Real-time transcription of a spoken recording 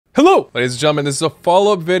Hello, ladies and gentlemen, this is a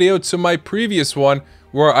follow-up video to my previous one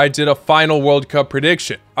where I did a final World Cup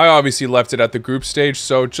prediction. I obviously left it at the group stage,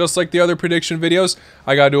 so just like the other prediction videos,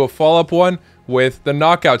 I gotta do a follow-up one with the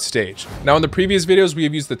knockout stage. Now in the previous videos, we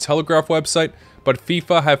have used the Telegraph website, but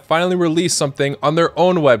FIFA have finally released something on their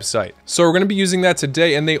own website. So we're gonna be using that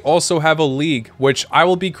today, and they also have a league, which I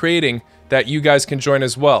will be creating that you guys can join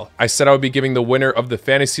as well. I said I would be giving the winner of the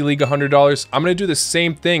Fantasy League $100. I'm gonna do the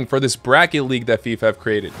same thing for this bracket league that FIFA have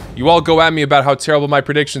created. You all go at me about how terrible my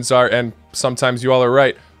predictions are, and sometimes you all are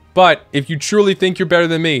right. But if you truly think you're better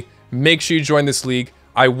than me, make sure you join this league.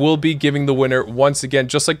 I will be giving the winner, once again,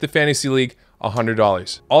 just like the Fantasy League,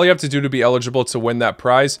 $100. All you have to do to be eligible to win that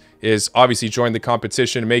prize is obviously join the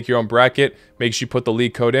competition, make your own bracket, make sure you put the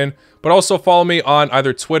league code in, but also follow me on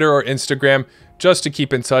either Twitter or Instagram just to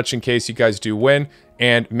keep in touch in case you guys do win,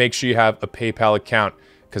 and make sure you have a PayPal account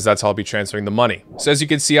because that's how I'll be transferring the money. So as you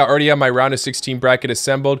can see, I already have my round of 16 bracket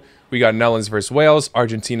assembled. We got Netherlands versus Wales,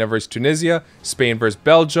 Argentina versus Tunisia, Spain versus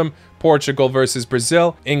Belgium, Portugal versus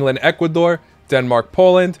Brazil, England, Ecuador, Denmark,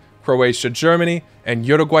 Poland, Croatia, Germany, and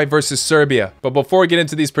Uruguay versus Serbia. But before we get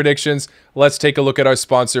into these predictions, let's take a look at our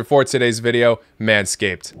sponsor for today's video,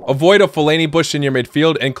 Manscaped. Avoid a Fellaini bush in your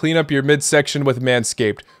midfield and clean up your midsection with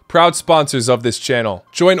Manscaped, proud sponsors of this channel.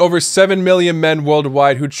 Join over 7 million men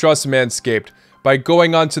worldwide who trust Manscaped by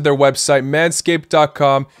going onto their website,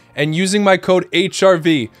 manscaped.com, and using my code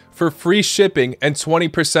HRV for free shipping and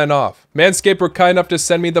 20% off. Manscaped were kind enough to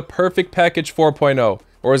send me the Perfect Package 4.0,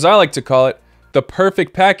 or as I like to call it, the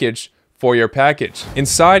perfect package for your package.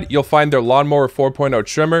 Inside, you'll find their Lawnmower 4.0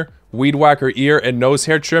 trimmer, Weed Whacker ear and nose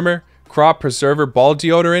hair trimmer, Crop Preserver ball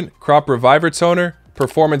deodorant, Crop Reviver toner,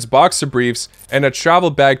 Performance boxer briefs, and a travel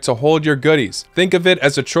bag to hold your goodies. Think of it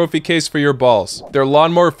as a trophy case for your balls. Their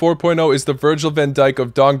Lawnmower 4.0 is the Virgil van Dijk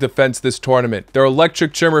of dong defense this tournament. Their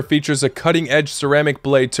electric trimmer features a cutting-edge ceramic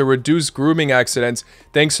blade to reduce grooming accidents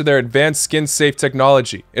thanks to their advanced skin-safe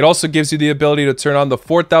technology. It also gives you the ability to turn on the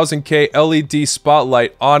 4000K LED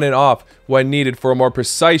spotlight on and off when needed for a more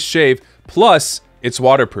precise shave, plus it's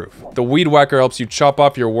waterproof. The Weed Whacker helps you chop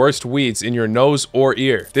off your worst weeds in your nose or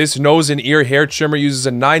ear. This nose and ear hair trimmer uses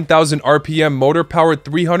a 9,000 RPM motor-powered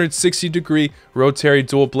 360-degree rotary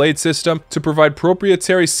dual blade system to provide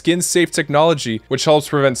proprietary skin-safe technology, which helps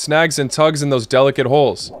prevent snags and tugs in those delicate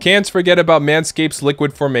holes. Can't forget about Manscaped's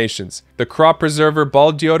liquid formations. The Crop Preserver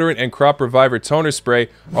ball deodorant and Crop Reviver toner spray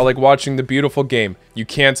are like watching the beautiful game. You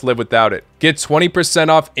can't live without it. Get 20%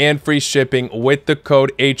 off and free shipping with the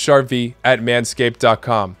code HRV at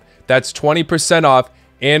manscaped.com. That's 20% off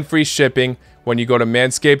and free shipping when you go to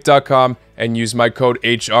manscaped.com and use my code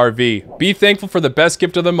HRV. Be thankful for the best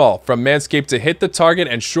gift of them all, from Manscaped to hit the target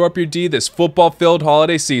and shore up your D this football-filled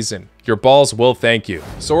holiday season. Your balls will thank you.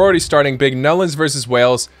 So we're already starting big. Netherlands versus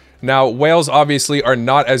Wales. Now, Wales obviously are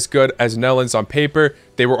not as good as Netherlands on paper.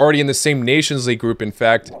 They were already in the same Nations League group, in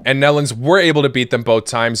fact, and Netherlands were able to beat them both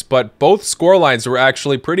times, but both scorelines were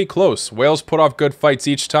actually pretty close. Wales put off good fights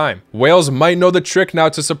each time. Wales might know the trick now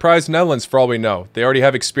to surprise Netherlands for all we know. They already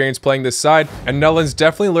have experience playing this side, and Netherlands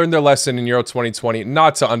definitely learned their lesson in Euro 2020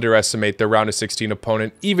 not to underestimate their round of 16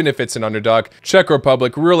 opponent, even if it's an underdog. Czech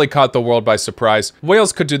Republic really caught the world by surprise.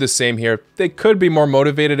 Wales could do the same here. They could be more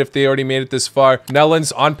motivated if they already made it this far.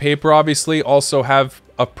 Netherlands, on paper, obviously, also have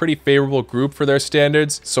a pretty favorable group for their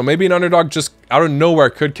standards, so maybe an underdog just out of nowhere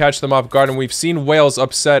could catch them off guard, and we've seen Wales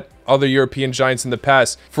upset other European giants in the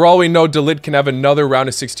past. For all we know, De Ligt can have another round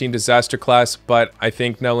of 16 disaster class, but I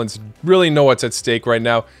think Netherlands really know what's at stake right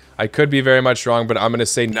now. I could be very much wrong, but I'm going to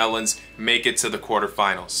say Netherlands make it to the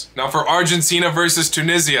quarterfinals. Now for Argentina versus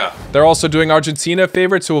Tunisia. They're also doing Argentina a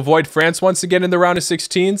favor to avoid France once again in the round of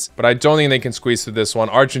 16s, but I don't think they can squeeze through this one.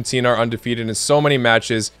 Argentina are undefeated in so many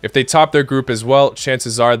matches. If they top their group as well,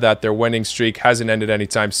 chances are that their winning streak hasn't ended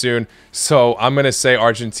anytime soon. So I'm going to say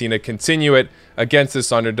Argentina continue it against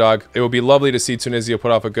this underdog. It would be lovely to see Tunisia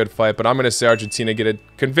put off a good fight, but I'm going to say Argentina get a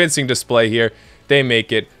convincing display here. They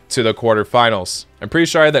make it to the quarterfinals. I'm pretty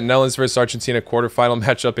sure I had that Netherlands versus Argentina quarterfinal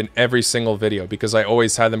matchup in every single video because I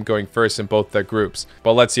always had them going first in both their groups.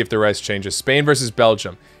 But let's see if the rest changes. Spain versus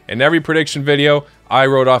Belgium. In every prediction video, I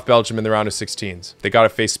wrote off Belgium in the round of 16s. They got to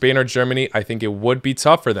face Spain or Germany. I think it would be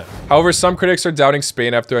tough for them. However, some critics are doubting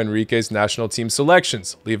Spain after Enrique's national team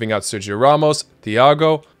selections, leaving out Sergio Ramos,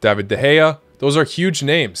 Thiago, David De Gea. Those are huge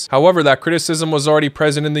names. However, that criticism was already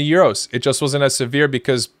present in the Euros. It just wasn't as severe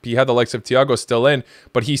because he had the likes of Thiago still in,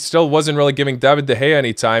 but he still wasn't really giving David De Gea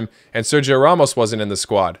any time, and Sergio Ramos wasn't in the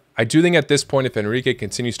squad. I do think at this point, if Enrique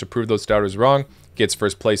continues to prove those doubters wrong, gets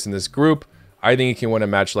first place in this group, I think he can win a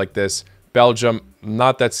match like this. Belgium,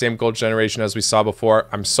 not that same goal generation as we saw before.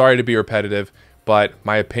 I'm sorry to be repetitive, but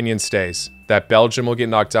my opinion stays that Belgium will get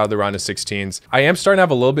knocked out of the round of 16s. I am starting to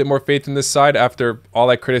have a little bit more faith in this side after all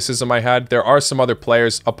that criticism I had. There are some other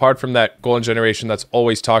players, apart from that golden generation that's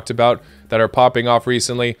always talked about, that are popping off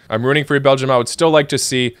recently. I'm rooting for Belgium. I would still like to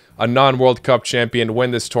see a non-World Cup champion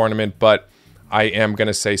win this tournament, but I am going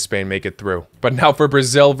to say Spain make it through. But now for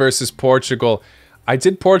Brazil versus Portugal. I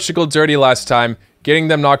did Portugal dirty last time, getting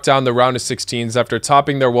them knocked down the round of 16s after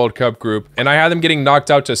topping their World Cup group, and I had them getting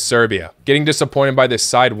knocked out to Serbia, getting disappointed by this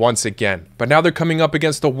side once again. But now they're coming up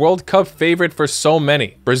against the World Cup favorite for so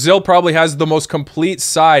many. Brazil probably has the most complete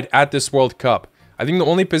side at this World Cup. I think the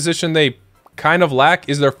only position they kind of lack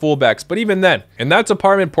is their fullbacks, but even then, in that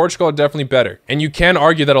department, Portugal are definitely better. And you can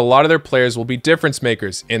argue that a lot of their players will be difference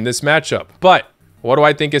makers in this matchup. But what do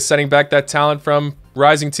I think is setting back that talent from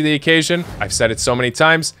rising to the occasion? I've said it so many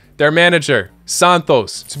times. Their manager,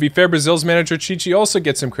 Santos. To be fair, Brazil's manager, Chichi, also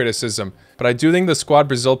gets some criticism, but I do think the squad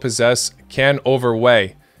Brazil possess can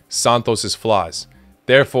overweigh Santos' flaws.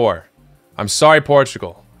 Therefore, I'm sorry,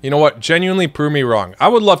 Portugal. You know what? Genuinely prove me wrong. I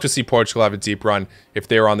would love to see Portugal have a deep run if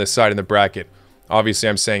they were on this side in the bracket. Obviously,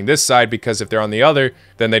 I'm saying this side because if they're on the other,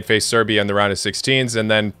 then they'd face Serbia in the round of 16s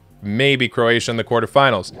and then maybe Croatia in the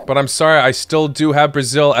quarterfinals. But I'm sorry, I still do have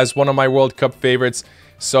Brazil as one of my World Cup favorites,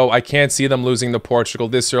 so I can't see them losing to Portugal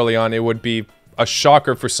this early on. It would be a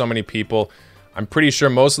shocker for so many people. I'm pretty sure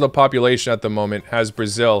most of the population at the moment has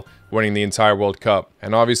Brazil winning the entire World Cup.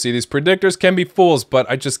 And obviously these predictors can be fools, but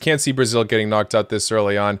I just can't see Brazil getting knocked out this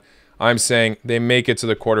early on. I'm saying they make it to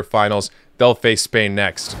the quarterfinals. They'll face Spain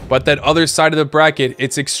next. But that other side of the bracket,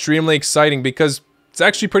 it's extremely exciting because it's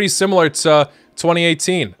actually pretty similar to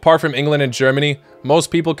 2018. Apart from England and Germany,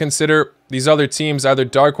 most people consider these other teams either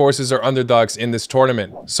dark horses or underdogs in this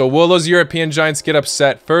tournament. So will those European giants get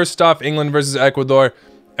upset? First off, England versus Ecuador.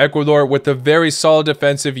 Ecuador with a very solid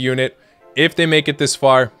defensive unit. If they make it this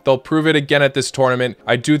far, they'll prove it again at this tournament.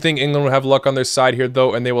 I do think England will have luck on their side here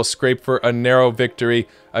though, and they will scrape for a narrow victory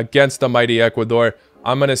against the mighty Ecuador.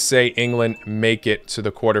 I'm going to say England make it to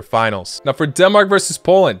the quarterfinals. Now for Denmark versus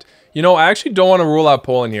Poland. You know, I actually don't want to rule out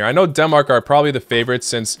Poland here. I know Denmark are probably the favorites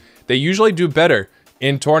since they usually do better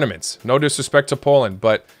in tournaments. No disrespect to Poland,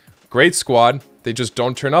 but great squad. They just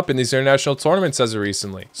don't turn up in these international tournaments as of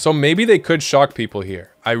recently. So maybe they could shock people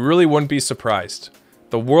here. I really wouldn't be surprised.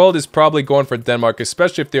 The world is probably going for Denmark,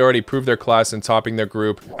 especially if they already proved their class in topping their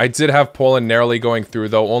group. I did have Poland narrowly going through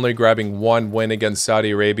though, only grabbing one win against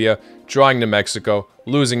Saudi Arabia, drawing to Mexico,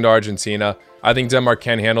 losing to Argentina. I think Denmark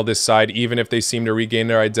can handle this side, even if they seem to regain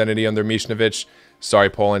their identity under Michnovic. Sorry,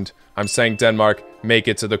 Poland. I'm saying Denmark make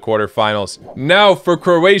it to the quarterfinals. Now for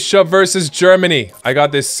Croatia versus Germany. I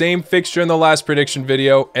got this same fixture in the last prediction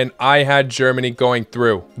video, and I had Germany going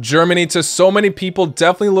through. Germany, to so many people,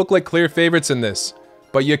 definitely look like clear favorites in this.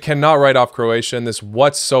 But you cannot write off Croatia in this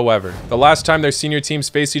whatsoever. The last time their senior teams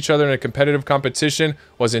faced each other in a competitive competition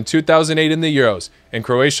was in 2008 in the Euros, and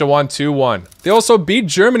Croatia won 2-1. They also beat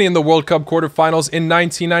Germany in the World Cup quarterfinals in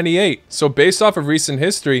 1998. So based off of recent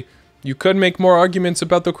history, you could make more arguments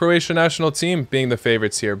about the Croatian national team being the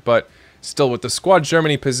favorites here, but still with the squad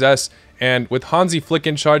Germany possess, and with Hansi Flick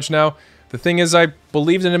in charge now, the thing is, I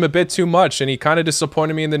believed in him a bit too much, and he kind of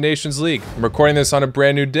disappointed me in the Nations League. I'm recording this on a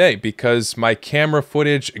brand new day because my camera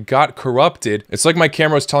footage got corrupted. It's like my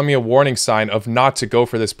camera was telling me a warning sign of not to go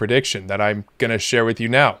for this prediction that I'm gonna share with you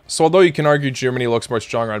now. So although you can argue Germany looks more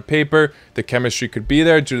stronger on paper, the chemistry could be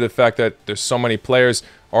there due to the fact that there's so many players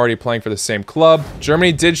already playing for the same club.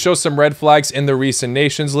 Germany did show some red flags in the recent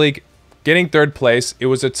Nations League, getting third place. It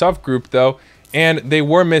was a tough group though, and they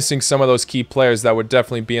were missing some of those key players that would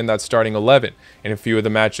definitely be in that starting 11 in a few of the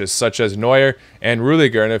matches, such as Neuer and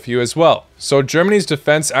Rudiger in a few as well. So Germany's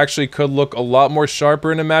defense actually could look a lot more sharper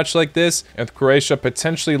in a match like this, and with Croatia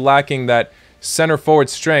potentially lacking that center forward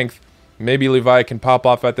strength. Maybe Levi can pop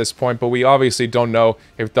off at this point, but we obviously don't know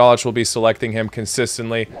if Dalic will be selecting him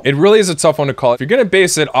consistently. It really is a tough one to call. If you're going to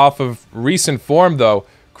base it off of recent form though,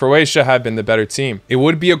 Croatia have been the better team. It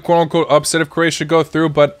would be a quote-unquote upset if Croatia go through,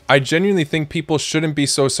 but I genuinely think people shouldn't be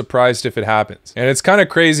so surprised if it happens. And it's kind of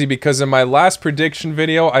crazy because in my last prediction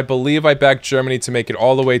video, I believe I backed Germany to make it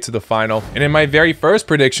all the way to the final. And in my very first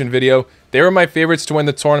prediction video, they were my favorites to win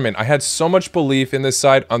the tournament. I had so much belief in this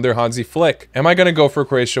side under Hansi Flick. Am I going to go for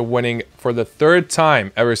Croatia winning for the third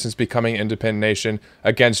time ever since becoming an independent nation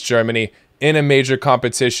against Germany in a major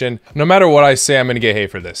competition? No matter what I say, I'm going to get hate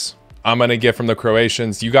for this. I'm going to get from the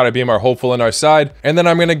Croatians, you got to be more hopeful in our side. And then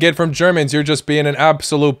I'm going to get from Germans, you're just being an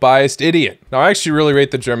absolute biased idiot. Now, I actually really rate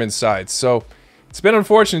the German side, so it's been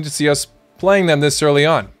unfortunate to see us playing them this early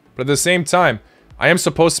on. But at the same time, I am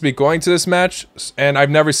supposed to be going to this match, and I've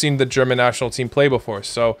never seen the German national team play before,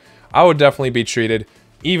 so I would definitely be treated,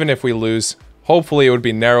 even if we lose. Hopefully it would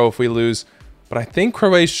be narrow if we lose, but I think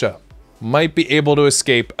Croatia might be able to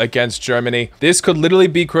escape against Germany. This could literally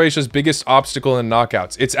be Croatia's biggest obstacle in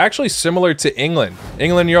knockouts. It's actually similar to England.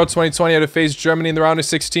 England Euro 2020 had to face Germany in the round of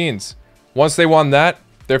 16s. Once they won that,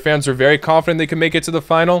 their fans were very confident they could make it to the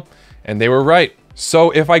final, and they were right. So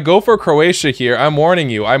if I go for Croatia here, I'm warning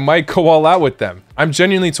you, I might go all out with them. I'm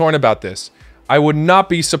genuinely torn about this. I would not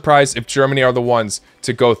be surprised if Germany are the ones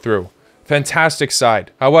to go through. Fantastic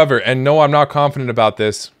side. However, and no, I'm not confident about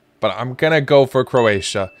this, but I'm gonna go for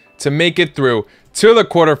Croatia to make it through to the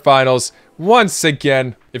quarterfinals once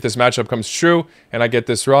again. If this matchup comes true and I get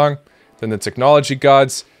this wrong, then the technology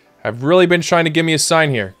gods have really been trying to give me a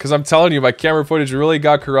sign here, because I'm telling you, my camera footage really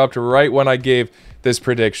got corrupt right when I gave this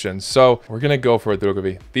prediction. So we're gonna go for it,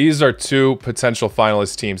 Drugovi. These are two potential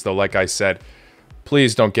finalist teams though, like I said.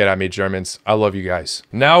 Please don't get at me, Germans. I love you guys.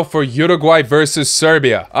 Now for Uruguay versus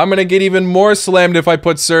Serbia. I'm gonna get even more slammed if I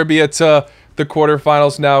put Serbia to the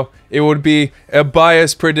quarterfinals now. It would be a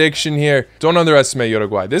biased prediction here. Don't underestimate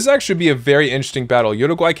Uruguay. This actually be a very interesting battle.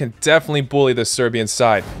 Uruguay can definitely bully the Serbian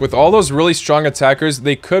side. With all those really strong attackers,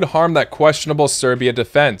 they could harm that questionable Serbia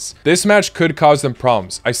defense. This match could cause them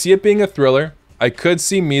problems. I see it being a thriller. I could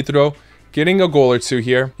see Mitro getting a goal or two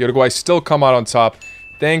here. Uruguay still come out on top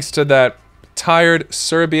thanks to that tired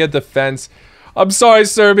Serbia defense. I'm sorry,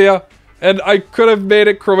 Serbia. And I could have made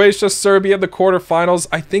it Croatia-Serbia in the quarterfinals.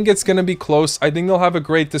 I think it's going to be close. I think they'll have a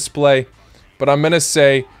great display. But I'm going to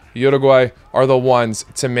say Uruguay are the ones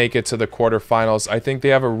to make it to the quarterfinals. I think they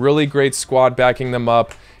have a really great squad backing them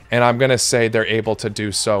up. And I'm going to say they're able to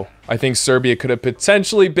do so. I think Serbia could have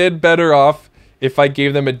potentially been better off if I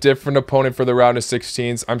gave them a different opponent for the round of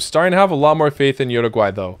 16s. I'm starting to have a lot more faith in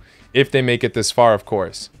Uruguay, though. If they make it this far, of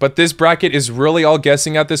course. But this bracket is really all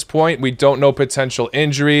guessing at this point. We don't know potential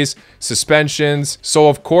injuries, suspensions. So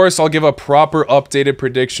of course, I'll give a proper updated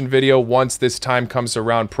prediction video once this time comes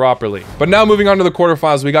around properly. But now moving on to the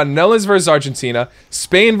quarterfinals, we got Netherlands versus Argentina,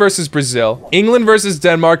 Spain versus Brazil, England versus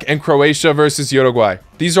Denmark, and Croatia versus Uruguay.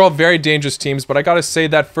 These are all very dangerous teams, but I gotta say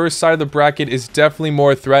that first side of the bracket is definitely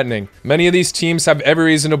more threatening. Many of these teams have every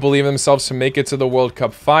reason to believe themselves to make it to the World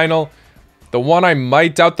Cup final. The one I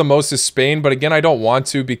might doubt the most is Spain, but again, I don't want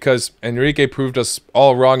to because Enrique proved us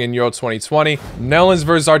all wrong in Euro 2020. Netherlands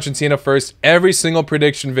versus Argentina first. Every single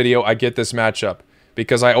prediction video, I get this matchup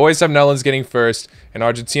because I always have Netherlands getting first and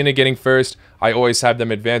Argentina getting first. I always have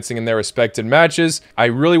them advancing in their respected matches. I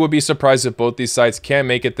really would be surprised if both these sides can't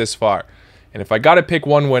make it this far. And if I gotta pick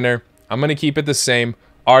one winner, I'm gonna keep it the same.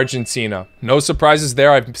 Argentina. No surprises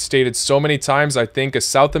there. I've stated so many times, I think a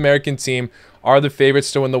South American team are the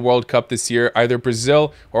favorites to win the World Cup this year, either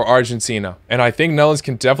Brazil or Argentina. And I think Netherlands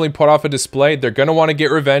can definitely put off a display. They're going to want to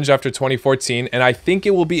get revenge after 2014, and I think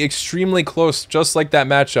it will be extremely close, just like that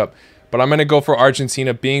matchup. But I'm going to go for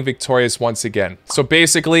Argentina being victorious once again. So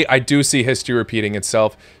basically, I do see history repeating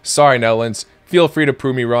itself. Sorry, Netherlands. Feel free to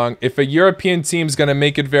prove me wrong. If a European team's going to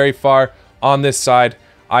make it very far on this side,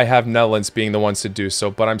 I have Netherlands being the ones to do so,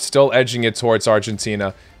 but I'm still edging it towards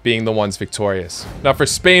Argentina being the ones victorious. Now for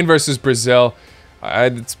Spain versus Brazil,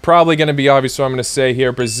 it's probably going to be obvious what I'm going to say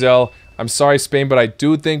here. Brazil. I'm sorry, Spain, but I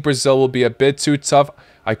do think Brazil will be a bit too tough.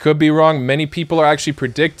 I could be wrong. Many people are actually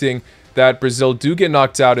predicting that Brazil do get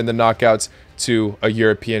knocked out in the knockouts to a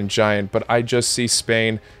European giant, but I just see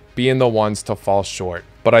Spain being the ones to fall short.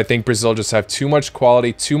 But I think Brazil just have too much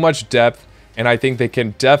quality, too much depth, and I think they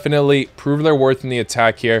can definitely prove their worth in the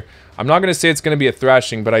attack here. I'm not going to say it's going to be a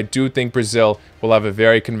thrashing, but I do think Brazil will have a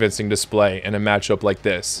very convincing display in a matchup like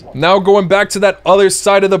this. Now going back to that other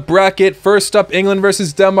side of the bracket, first up England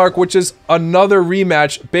versus Denmark, which is another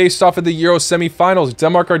rematch based off of the Euro semifinals.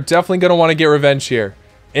 Denmark are definitely going to want to get revenge here.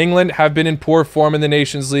 England have been in poor form in the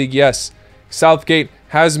Nations League, yes. Southgate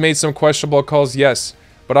has made some questionable calls, yes.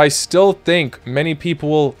 But I still think many people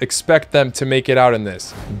will expect them to make it out in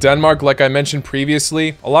this. Denmark, like I mentioned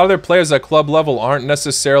previously, a lot of their players at club level aren't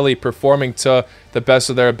necessarily performing to the best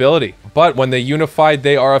of their ability. But when they unify,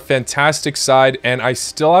 they are a fantastic side, and I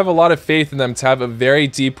still have a lot of faith in them to have a very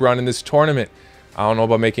deep run in this tournament. I don't know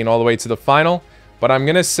about making it all the way to the final, but I'm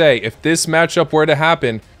going to say if this matchup were to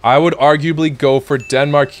happen, I would arguably go for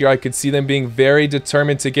Denmark here. I could see them being very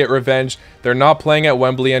determined to get revenge. They're not playing at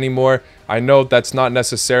Wembley anymore. I know that's not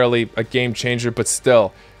necessarily a game changer, but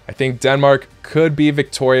still, I think Denmark could be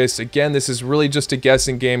victorious. Again, this is really just a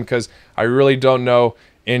guessing game because I really don't know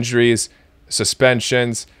injuries,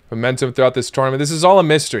 suspensions, momentum throughout this tournament. This is all a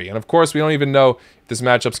mystery. And of course, we don't even know if this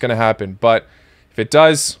matchup's going to happen. But if it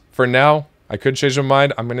does, for now, I could change my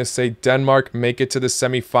mind. I'm going to say Denmark make it to the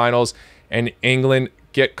semifinals and England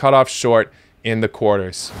get cut off short in the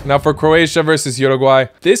quarters. Now for Croatia versus Uruguay,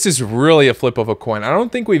 this is really a flip of a coin. I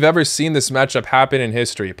don't think we've ever seen this matchup happen in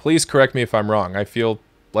history. Please correct me if I'm wrong. I feel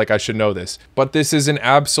like I should know this, but this is an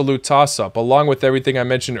absolute toss-up, along with everything I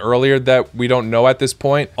mentioned earlier that we don't know at this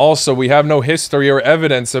point. Also, we have no history or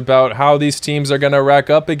evidence about how these teams are going to rack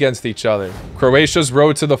up against each other. Croatia's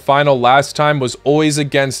road to the final last time was always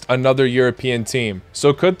against another European team, so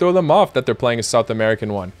it could throw them off that they're playing a South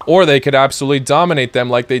American one. Or they could absolutely dominate them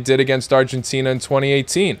like they did against Argentina in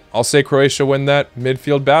 2018. I'll say Croatia win that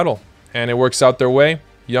midfield battle, and it works out their way.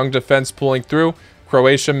 Young defense pulling through.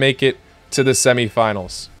 Croatia make it to the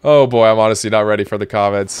semifinals. Oh boy, I'm honestly not ready for the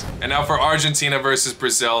comments. And now for Argentina versus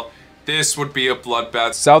Brazil, this would be a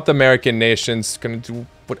bloodbath. South American nations gonna do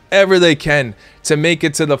whatever they can to make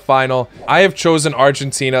it to the final. I have chosen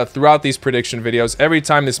Argentina throughout these prediction videos every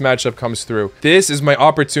time this matchup comes through. This is my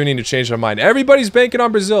opportunity to change my mind. Everybody's banking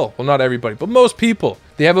on Brazil. Well, not everybody, but most people.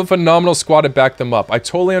 They have a phenomenal squad to back them up. I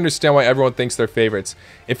totally understand why everyone thinks they're favorites.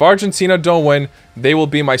 If Argentina don't win, they will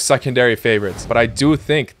be my secondary favorites. But I do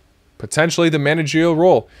think potentially the managerial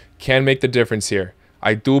role can make the difference here.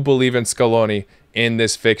 I do believe in Scaloni in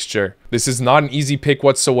this fixture. This is not an easy pick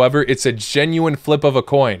whatsoever. It's a genuine flip of a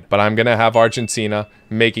coin, but I'm gonna have Argentina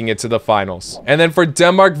making it to the finals. And then for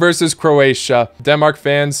Denmark versus Croatia, Denmark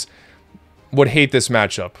fans would hate this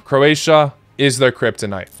matchup. Croatia is their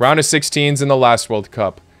kryptonite. Round of 16s in the last World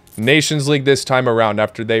Cup. Nations League this time around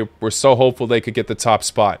after they were so hopeful they could get the top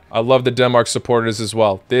spot. I love the Denmark supporters as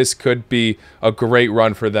well. This could be a great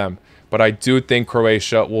run for them. But I do think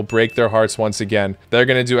Croatia will break their hearts once again. They're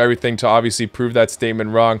going to do everything to obviously prove that statement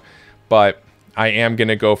wrong, but I am going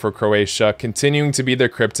to go for Croatia, continuing to be their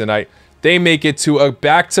kryptonite. They make it to a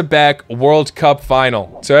back-to-back World Cup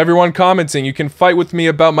final. To everyone commenting, you can fight with me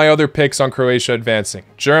about my other picks on Croatia advancing.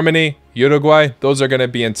 Germany, Uruguay, those are going to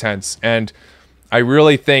be intense, and I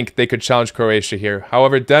really think they could challenge Croatia here.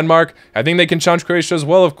 However, Denmark, I think they can challenge Croatia as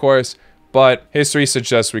well, of course, but history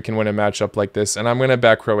suggests we can win a matchup like this, and I'm going to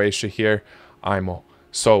back Croatia here. Ajmo.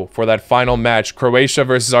 So, for that final match, Croatia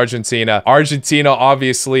versus Argentina. Argentina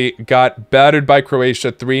obviously got battered by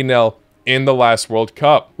Croatia 3-0 in the last World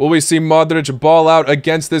Cup. Will we see Modric ball out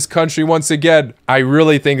against this country once again? I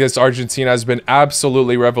really think this Argentina has been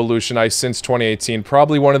absolutely revolutionized since 2018.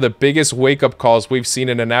 Probably one of the biggest wake-up calls we've seen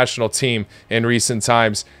in a national team in recent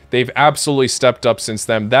times. They've absolutely stepped up since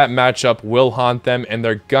then. That matchup will haunt them, and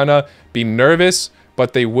they're gonna be nervous,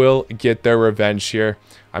 but they will get their revenge here.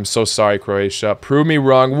 I'm so sorry, Croatia. Prove me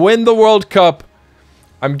wrong. Win the World Cup.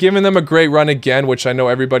 I'm giving them a great run again, which I know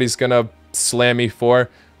everybody's gonna slam me for,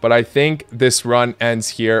 but I think this run ends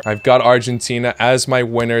here. I've got Argentina as my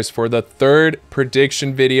winners for the third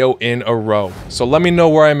prediction video in a row. So let me know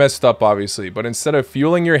where I messed up, obviously, but instead of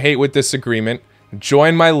fueling your hate with disagreement,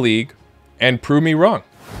 join my league and prove me wrong.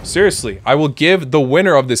 Seriously, I will give the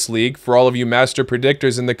winner of this league, for all of you master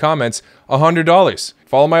predictors in the comments, $100.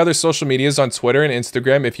 Follow my other social medias on Twitter and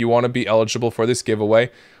Instagram if you want to be eligible for this giveaway.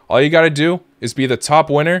 All you got to do is be the top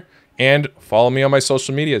winner and follow me on my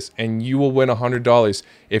social medias, and you will win $100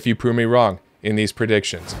 if you prove me wrong in these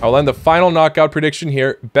predictions. I'll end the final knockout prediction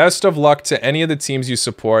here. Best of luck to any of the teams you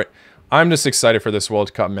support. I'm just excited for this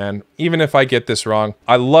World Cup, man. Even if I get this wrong,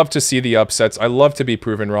 I love to see the upsets. I love to be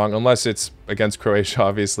proven wrong, unless it's against Croatia,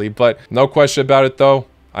 obviously. But no question about it, though.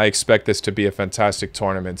 I expect this to be a fantastic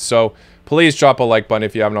tournament. So please drop a like button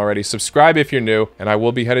if you haven't already. Subscribe if you're new. And I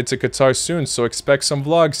will be headed to Qatar soon, so expect some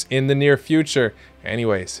vlogs in the near future.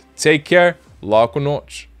 Anyways, take care. La con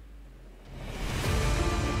noche.